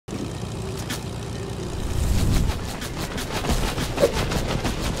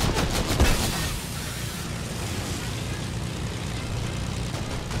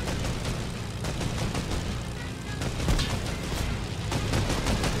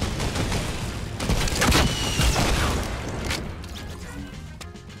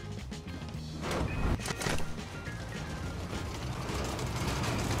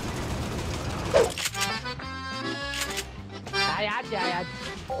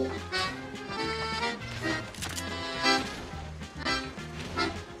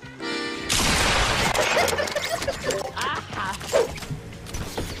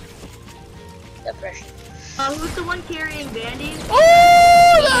Depression. Who's the one carrying bandies? Oh,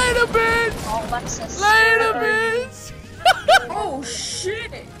 later, bitch! Oh, Alexis. Later, bitch! Oh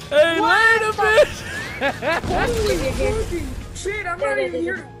shit! Hey, later, bitch! Holy fucking shit! I'm not even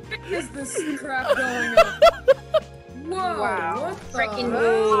here to witness this crap going on. Whoa! Wow. What the Freaking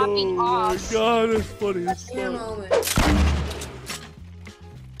hell? popping Oh my off. god, that's funny as Damn fuck. moment.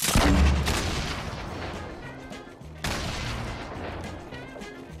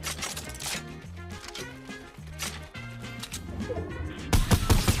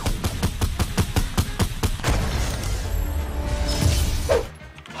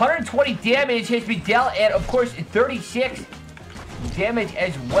 120 damage has been dealt, and of course 36 damage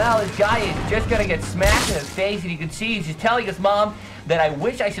as well. This guy is just gonna get smacked in the face, and you can see he's just telling his mom that I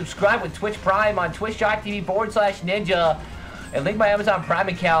wish I subscribed with Twitch Prime on twitch.tv/ninja and link my Amazon Prime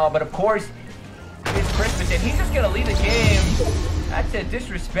account. But of course, it's Christmas, and he's just gonna leave the game. That's a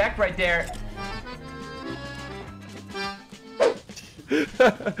disrespect right there.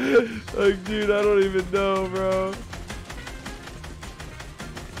 Like, dude, I don't even know, bro.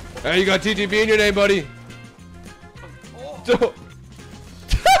 Hey, you got TTB in your name, buddy. Oh.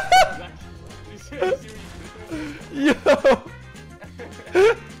 Yo.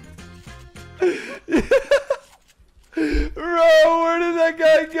 Bro, where did that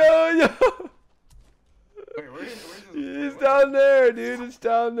guy go? Yo. Wait, where's He's down there, dude. It's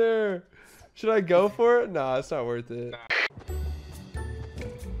down there. Should I go for it? Nah, it's not worth it.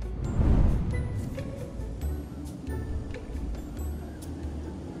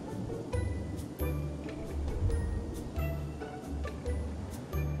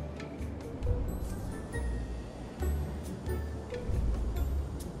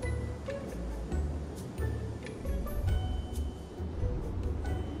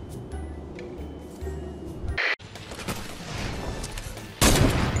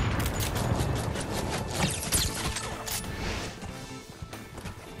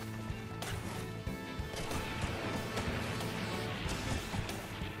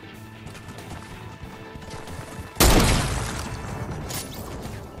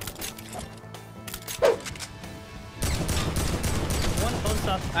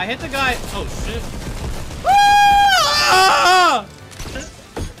 I hit the guy. Oh shit. Ah!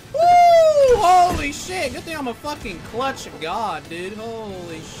 Woo! Holy shit. Good thing I'm a fucking clutch god, dude.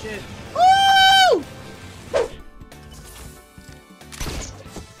 Holy shit. Woo!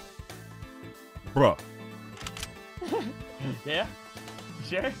 Bruh. Yeah?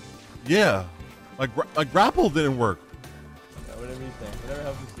 Sure? Yeah. Like grapple didn't work. Yeah, whatever you think. Whatever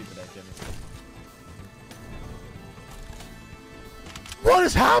helps you sleep at night, Jimmy. What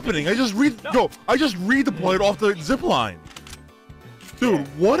is happening? I just I just redeployed off the zip line. Dude,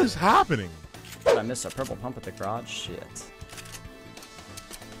 what is happening? I missed a purple pump at the garage. Shit.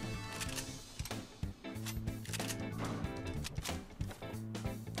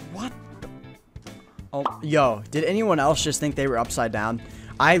 What the? Oh, yo, did anyone else just think they were upside down?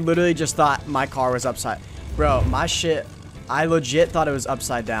 I literally just thought my car was upside. Bro, my shit, I legit thought it was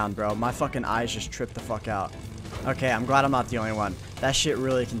upside down, bro. My fucking eyes just tripped the fuck out. Okay, I'm glad I'm not the only one. That shit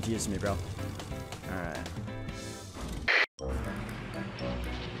really confused me, bro. Alright.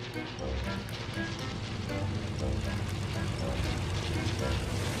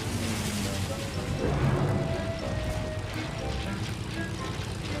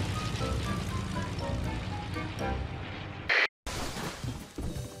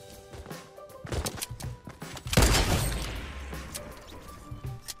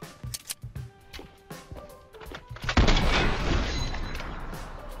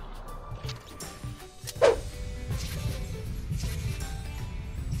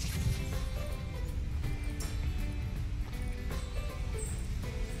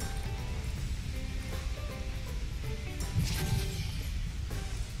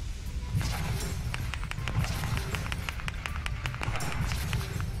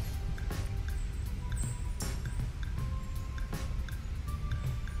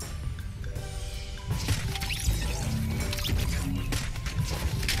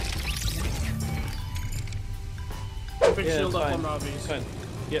 Yeah, shield up on the RVs. Fine.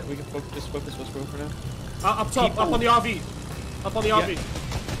 Yeah, we can just focus what's going for now. Up top, up on the RV. Up on the RV.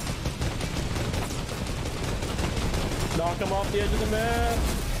 Knock him off the edge of the map.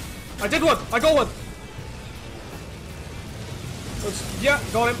 I did one. I got one. Yeah,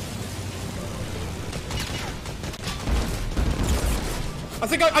 got him. I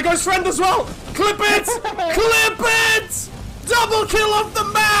think I got his friend as well. Clip it! Clip it! Double kill off the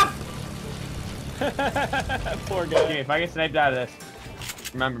map! Poor guy. Jimmy, if I get sniped out of this,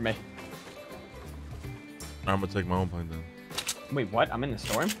 remember me. I'm gonna take my own plane then. Wait, what? I'm in the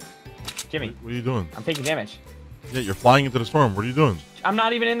storm? Jimmy, What are you doing? I'm taking damage. Yeah, you're flying into the storm. What are you doing? I'm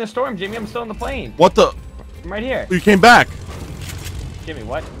not even in the storm, Jimmy. I'm still in the plane. What the? I'm right here. You came back. Jimmy,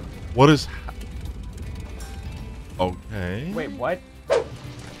 what? What is? Okay. Wait, what?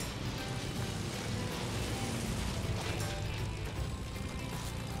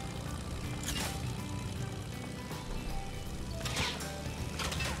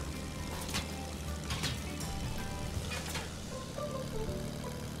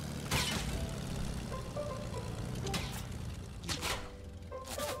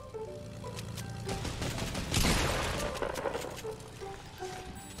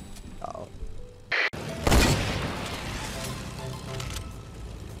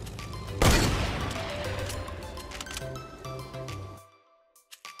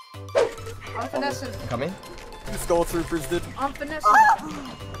 I'm finessing. Coming. Skull troopers, dude. I'm finessing. I'm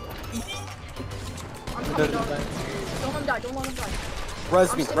coming, dog. Don't let him die. Don't let him die.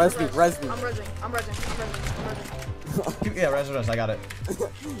 Res me, res me, res me. I'm rezzing. I'm rezzing. Yeah, res. I got it.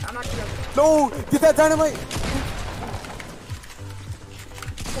 I'm actually rezzing. No! Get that dynamite!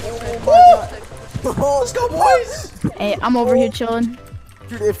 Let's go, boys! Hey, I'm over here chilling.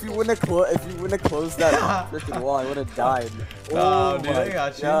 Dude, if you wouldn't have closed that freaking wall, I would have died. Oh, dude, my I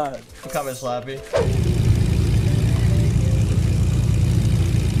got you. God. I'm coming, Slappy.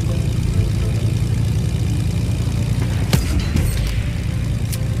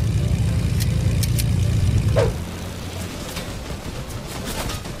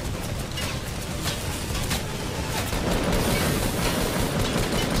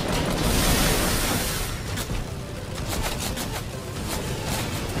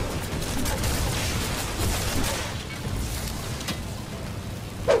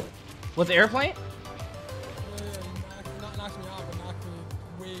 What's the airplane?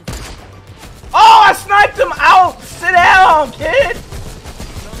 Oh, I sniped him out! Sit down, kid!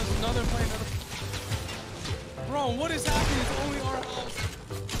 Bro, what is happening? It's only our house.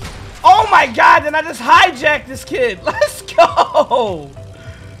 Oh my god, then I just hijacked this kid. Let's go!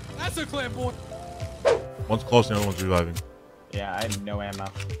 That's a clip, boy. One's close, the other one's reviving. Yeah, I have no ammo.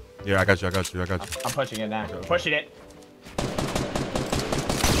 Yeah, I got you. I got you. I'm pushing it now. Pushing it.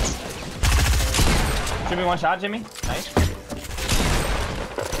 Jimmy, one shot, Jimmy. Nice.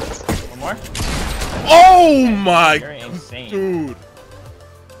 One more. Oh my, You're insane. dude.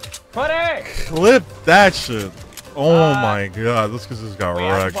 Put it! Clip that shit. Oh my god, this because this got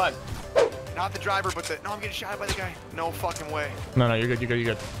wrecked. Not the driver, but the. No, I'm getting shot by the guy. No fucking way. No, you're good, you're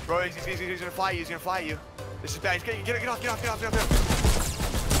good. Bro, he's gonna fly you. He's gonna fly you. This is bad. Get off.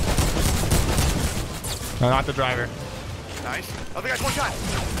 No, not the driver. Nice. Other guy's one shot.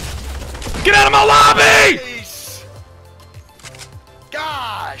 Get out of my lobby! Nice.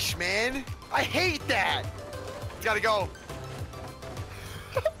 Gosh, man. I hate that. He's gotta go.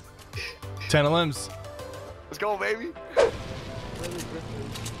 10 limbs. Let's go, baby. Where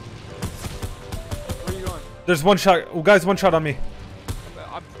are you going? There's one shot. Oh, guys, one shot on me.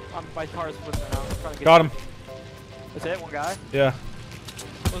 My car is flipping out. I'm trying to get Got him. That's it? One guy? Yeah.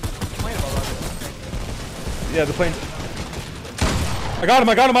 What's the plane about? Yeah, the plane. I got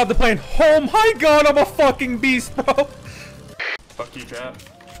him out the plane. Oh my god, I'm a fucking beast, bro. Fuck you, Trap.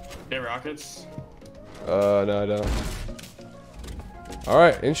 You have rockets? No, I don't.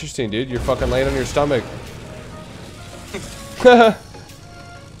 Alright, interesting, dude. You're fucking laying on your stomach. The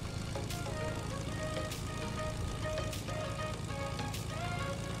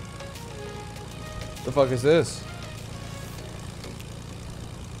fuck is this?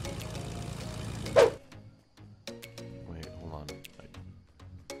 Wait, hold on.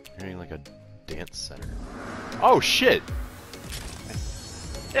 I'm hearing like a dance center. Oh shit!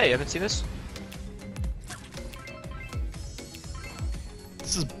 Yeah, you haven't seen this?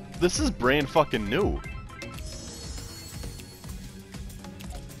 This is brand fucking new.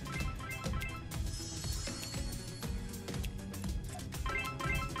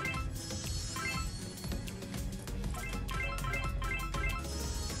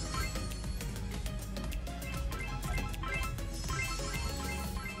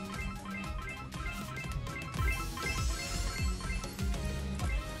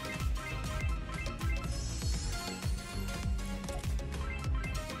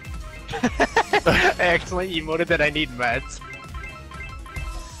 I accidentally emoted that I need meds.